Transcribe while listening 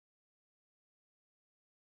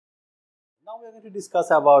Now we are going to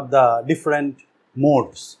discuss about the different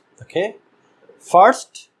modes. Okay,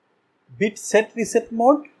 first bit set reset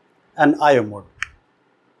mode and IO mode.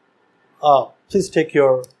 Please take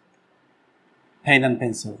your pen and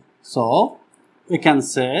pencil. So we can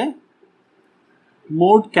say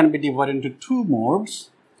mode can be divided into two modes.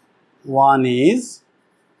 One is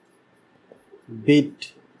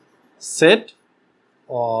bit set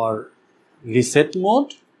or reset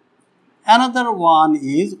mode. Another one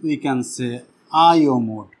is, we can say, IO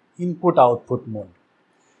mode, input output mode.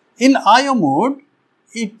 In IO mode,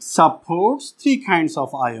 it supports three kinds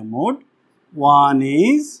of IO mode. One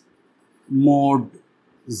is mode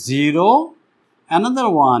 0, another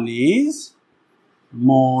one is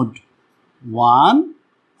mode 1,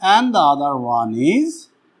 and the other one is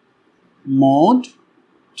mode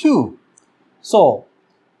 2. So,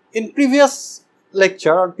 in previous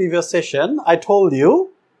lecture or previous session, I told you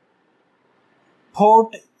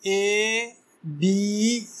port A,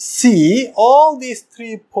 B, C, all these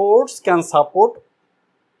three ports can support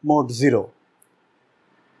mode 0.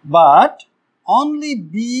 But only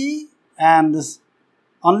A and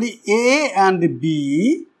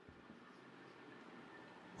B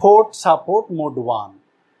port support mode 1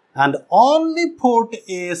 and only port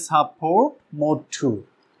A support mode 2.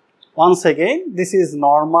 Once again, this is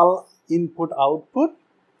normal input output.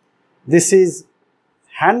 This is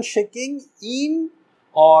handshaking in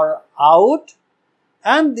or out,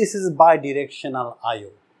 and this is bidirectional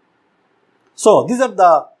IO. So these are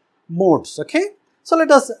the modes. Okay, so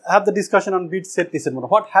let us have the discussion on bit set reset mode.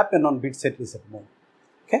 What happened on bit set reset mode?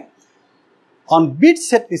 Okay, on bit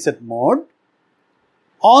set reset mode,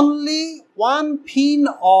 only one pin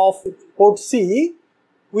of port C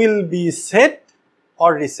will be set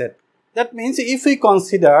or reset. That means if we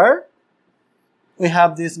consider, we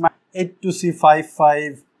have this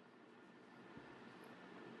 82C55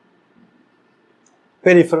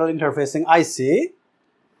 peripheral interfacing IC,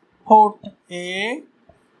 port A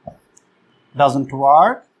doesn't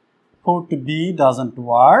work, port B doesn't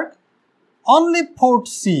work, only port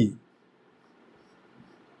C.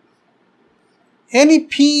 Any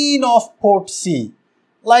pin of port C,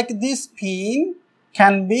 like this pin,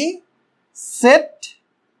 can be set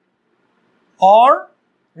or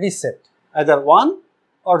reset, either 1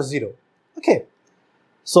 or 0. Okay,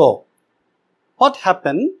 so what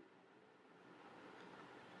happened?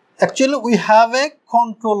 Actually, we have a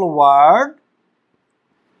control word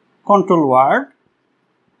or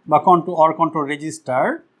control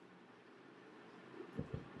register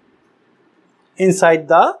inside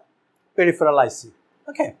the peripheral IC.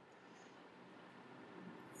 Okay,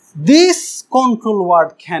 this control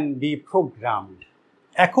word can be programmed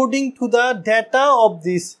according to the data of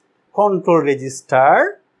this control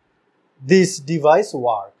register. This device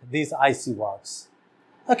works, this IC works.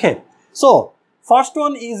 Okay, so first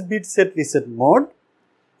one is bit set reset mode.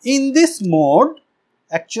 In this mode,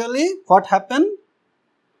 actually what happened?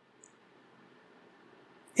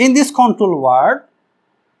 In this control word,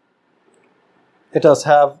 let us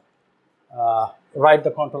have write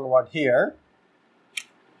the control word here.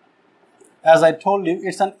 As I told you,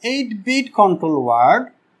 it's an 8-bit control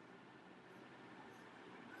word.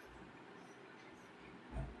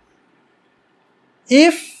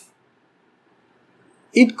 If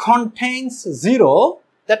it contains 0,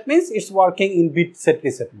 that means it's working in bit set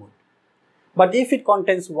reset mode. But if it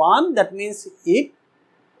contains 1, that means it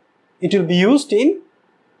will be used in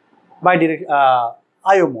bidirect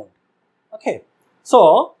IO mode. Okay,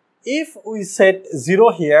 so if we set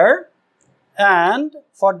 0 here, and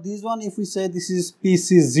for this one, if we say this is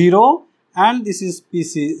PC0 and this is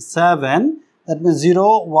PC7, that means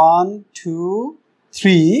 0, 1, 2,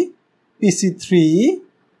 3, PC3,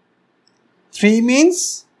 3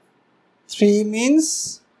 means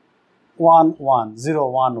 1, 1, 0,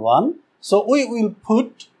 1, 1. So we will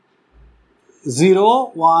put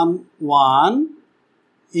 0, 1, 1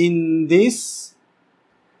 in this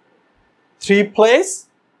 3 place,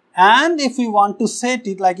 and if we want to set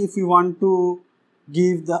it, like if we want to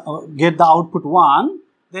give the get the output 1,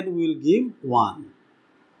 then we will give 1.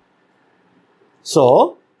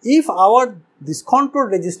 So if this control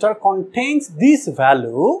register contains this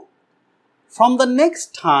value, from the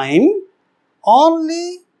next time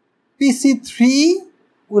only PC3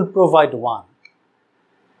 will provide 1.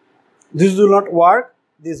 This will not work,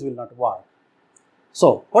 this will not work.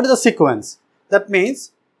 So what is the sequence? That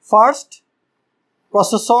means first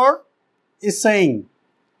processor is saying,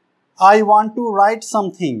 I want to write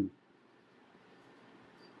something.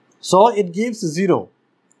 So it gives 0.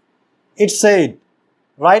 It said,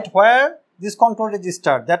 write where? This control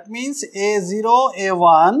register. That means A0,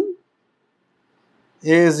 A1,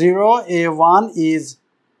 A0, A1 is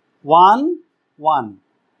 1, 1.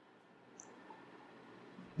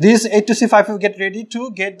 This 8 to C5 will get ready to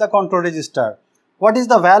get the control register. What is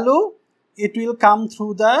the value? It will come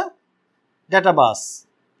through the data bus.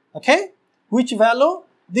 Okay? Which value?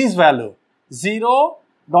 This value. 0,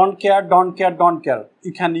 don't care, don't care, don't care.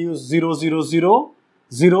 You can use 0, 0, 0,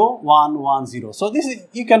 0, 1, 1, 0. So this is,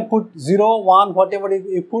 you can put 0, 1, whatever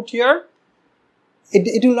you put here.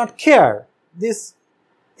 It will not care. This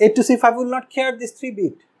 8 to C5 will not care this 3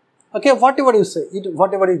 bit. Okay, whatever you say,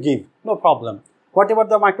 whatever you give, no problem. Whatever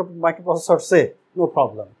the microprocessor say, no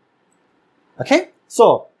problem. Okay,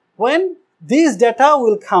 so when this data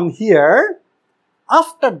will come here,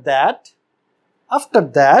 after that,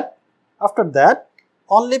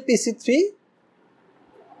 only PC3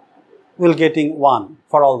 will getting 1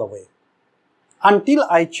 for all the way until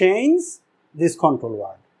I change this control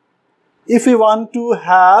word. If we want to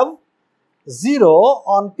have 0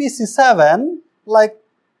 on PC7, like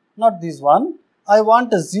not this one, I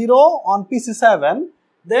want a 0 on PC7,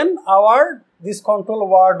 then this control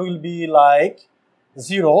word will be like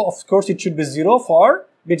 0. Of course, it should be 0 for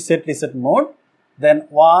bit set reset mode. Then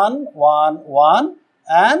 1, 1, 1,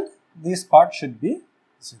 and this part should be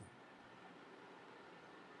 0.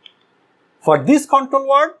 For this control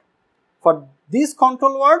word,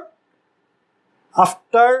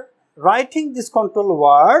 after writing this control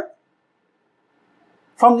word,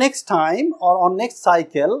 from next time or on next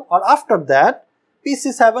cycle or after that,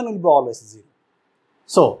 PC7 will be always 0.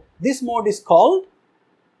 So, this mode is called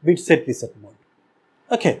bit set reset mode.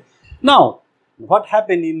 Okay. Now, what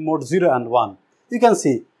happened in mode 0 and 1? You can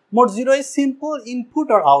see, mode 0 is simple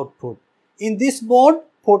input or output. In this mode,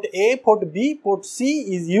 port A, port B, port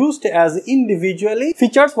C is used as individually.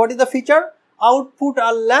 Features, what is the feature? Output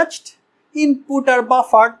are latched, input are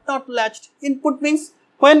buffered, not latched. Input means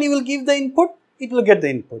when you will give the input, it will get the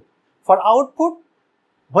input. For output,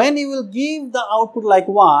 when you will give the output like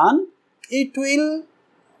 1, it will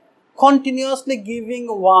continuously giving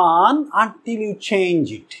 1 until you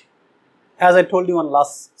change it. As I told you on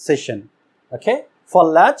last session. Okay. For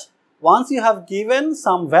latch, once you have given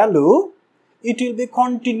some value, it will be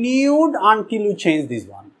continued until you change this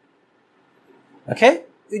one. Okay.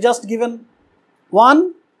 You just given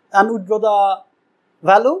 1 and withdraw the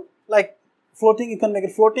value, like floating, you can make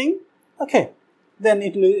it floating. Okay. Then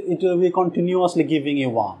it will be continuously giving you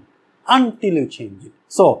 1 until you change it.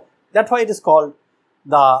 So, that's why it is called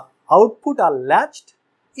the output are latched,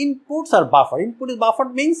 inputs are buffered. Input is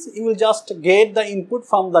buffered means you will just get the input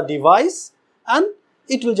from the device and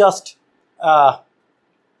it will just,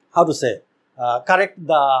 correct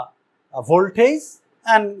the voltage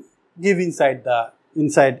and give inside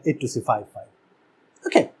 8to-C55.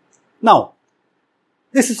 Okay. Now,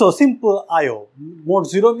 this is so simple I/O. Mode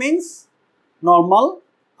 0 means normal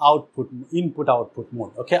output, input-output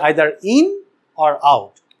mode. Okay, either in or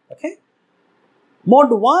out. Okay.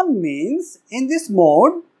 Mode 1 means in this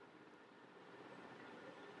mode,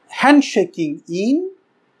 handshaking in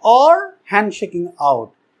or handshaking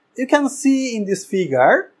out. You can see in this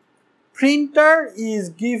figure, printer is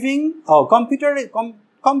giving,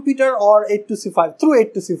 computer or 8to-C5 through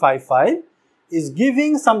 8to-C55 is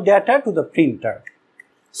giving some data to the printer.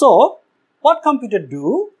 So, what computer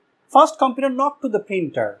do? First, computer knock to the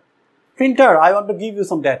printer. Printer, I want to give you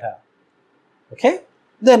some data. Okay.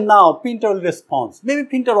 Then now printer will respond. Maybe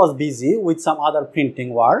printer was busy with some other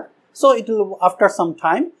printing work. So it will, after some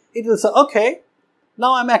time, it will say, okay,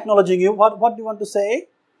 now I'm acknowledging you. What do you want to say,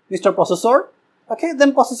 Mr. Processor? Okay,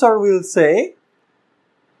 then processor will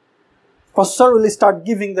start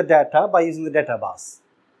giving the data by using the data bus.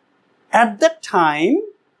 At that time,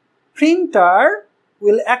 printer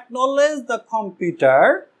will acknowledge the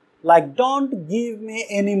computer like don't give me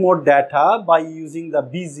any more data by using the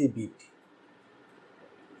busy bit.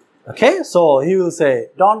 Okay, so he will say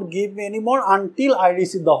don't give me any more until I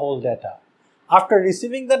receive the whole data. After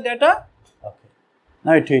receiving the data, okay,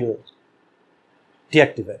 now it will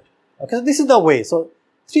deactivate. Okay, so this is the way. So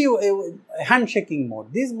handshaking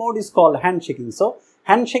mode. This mode is called handshaking. So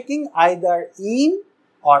handshaking either in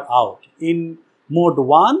or out. In mode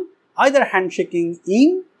 1, either handshaking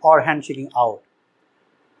in or handshaking out.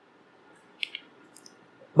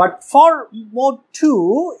 But for mode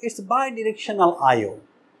 2, it's bidirectional I/O.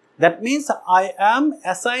 That means I am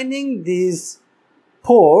assigning this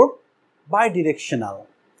port bidirectional.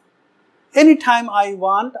 Anytime I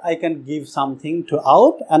want, I can give something to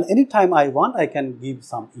out, and anytime I want, I can give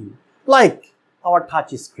some in. Like our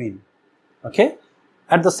touch screen. Okay.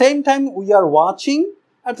 At the same time we are watching,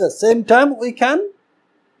 at the same time we can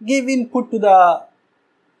give input to the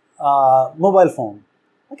mobile phone.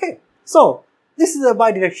 Okay. So this is a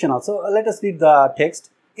bidirectional. So let us read the text.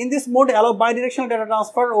 In this mode, allow bidirectional data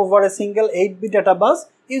transfer over a single 8-bit data bus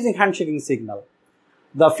using handshaking signal.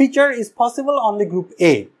 The feature is possible only group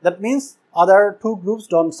A. That means other two groups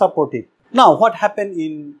don't support it. Now, what happened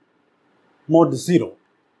in mode 0?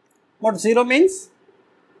 Mode 0 means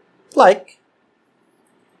like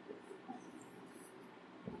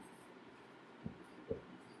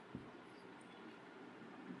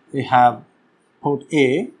we have port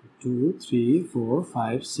A, 2, 3, 4,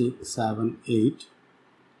 5, 6, 7, 8.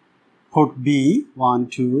 Port B, 1,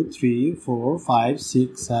 2, 3, 4, 5,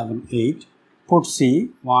 6, 7, 8. Port C,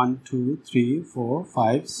 1, 2, 3, 4,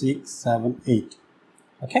 5, 6, 7, 8.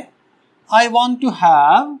 Okay. I want to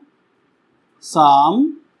have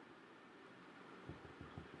some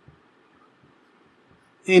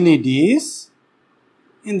LEDs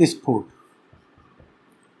in this port.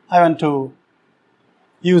 I want to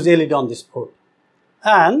use LED on this port.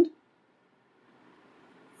 And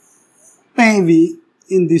maybe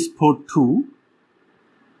in this port 2,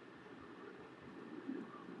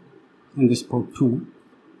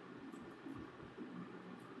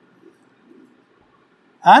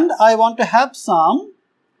 and I want to have some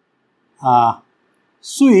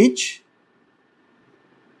switch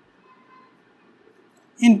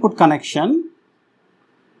input connection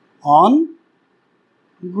on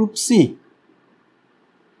group C.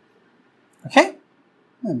 Okay,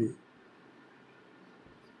 maybe.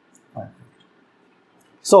 Perfect.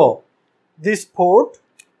 So this port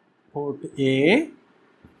A,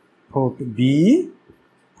 port B,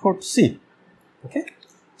 port C. Okay.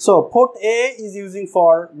 So port A is using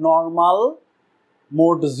for normal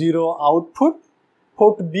mode 0 output.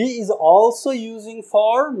 Port B is also using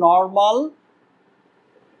for normal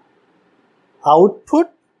output,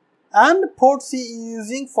 and port C is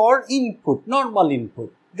using for input, normal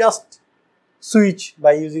input. Just switch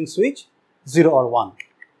by using switch 0 or 1.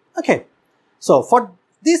 Okay. So for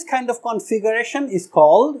this kind of configuration is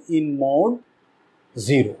called in mode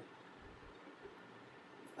 0.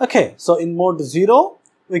 Okay. So in mode 0,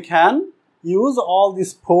 we can use all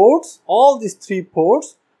these ports, all these 3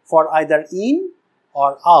 ports for either in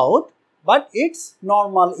or out, but it's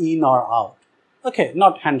normal in or out. Okay,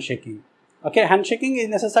 not handshaking. Okay, handshaking is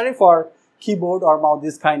necessary for keyboard or mouse,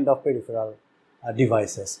 this kind of peripheral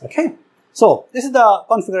devices. Okay, so this is the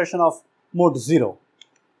configuration of mode 0.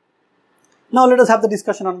 Now let us have the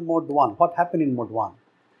discussion on mode 1. What happened in mode 1?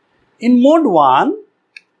 In mode 1,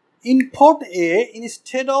 in port A,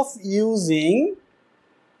 instead of using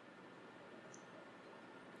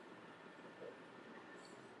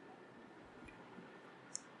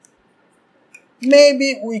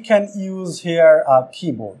maybe we can use here a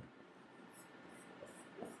keyboard.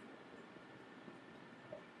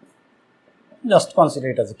 Just consider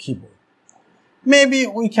it as a keyboard. Maybe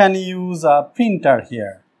we can use a printer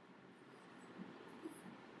here.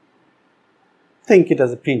 Think it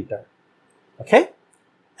as a printer. Okay?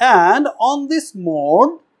 And on this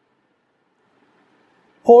mode,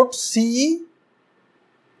 port C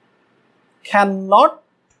cannot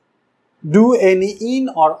do any in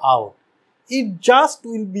or out. It just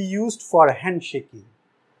will be used for handshaking.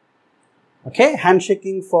 Okay,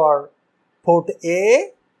 handshaking for port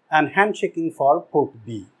A and handshaking for port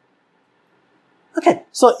B. Okay,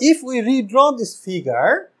 so if we redraw this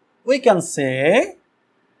figure, we can say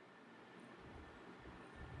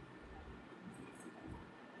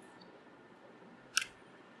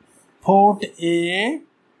port A,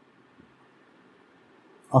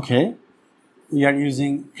 okay, we are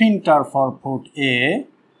using printer for port A,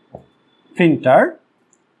 printer.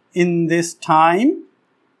 In this time,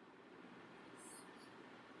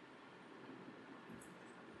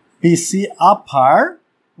 PC upper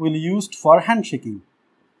will used for handshaking.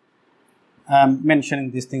 I am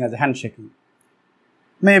mentioning this thing as a handshaking.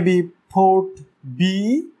 Maybe port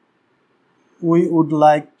B, we would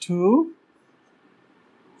like to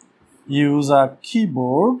use a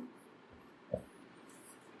keyboard,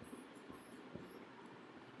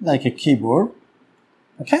 like a keyboard.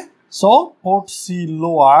 Okay, so port C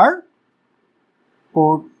lower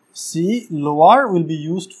will be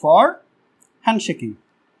used for handshaking.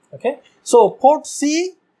 Okay, so port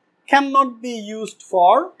C cannot be used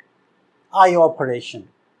for I/O operation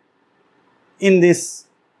in this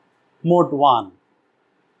mode 1.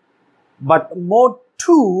 But mode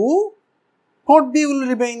 2, port B will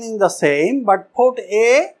remain in the same, but port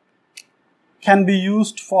A can be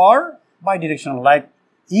used for bidirectional, like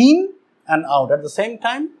in and out at the same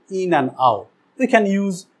time, in and out. We can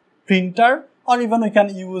use printer, or even we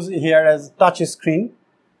can use here as touch screen.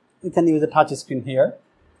 We can use a touch screen here.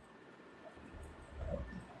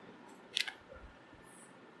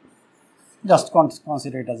 Just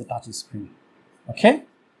consider it as a touch screen. Okay.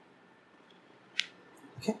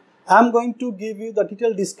 Okay. I'm going to give you the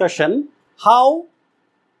detailed discussion how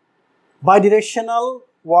bidirectional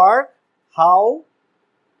work, how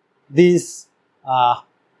this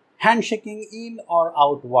handshaking in or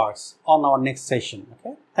out works on our next session.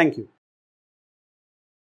 Okay. Thank you.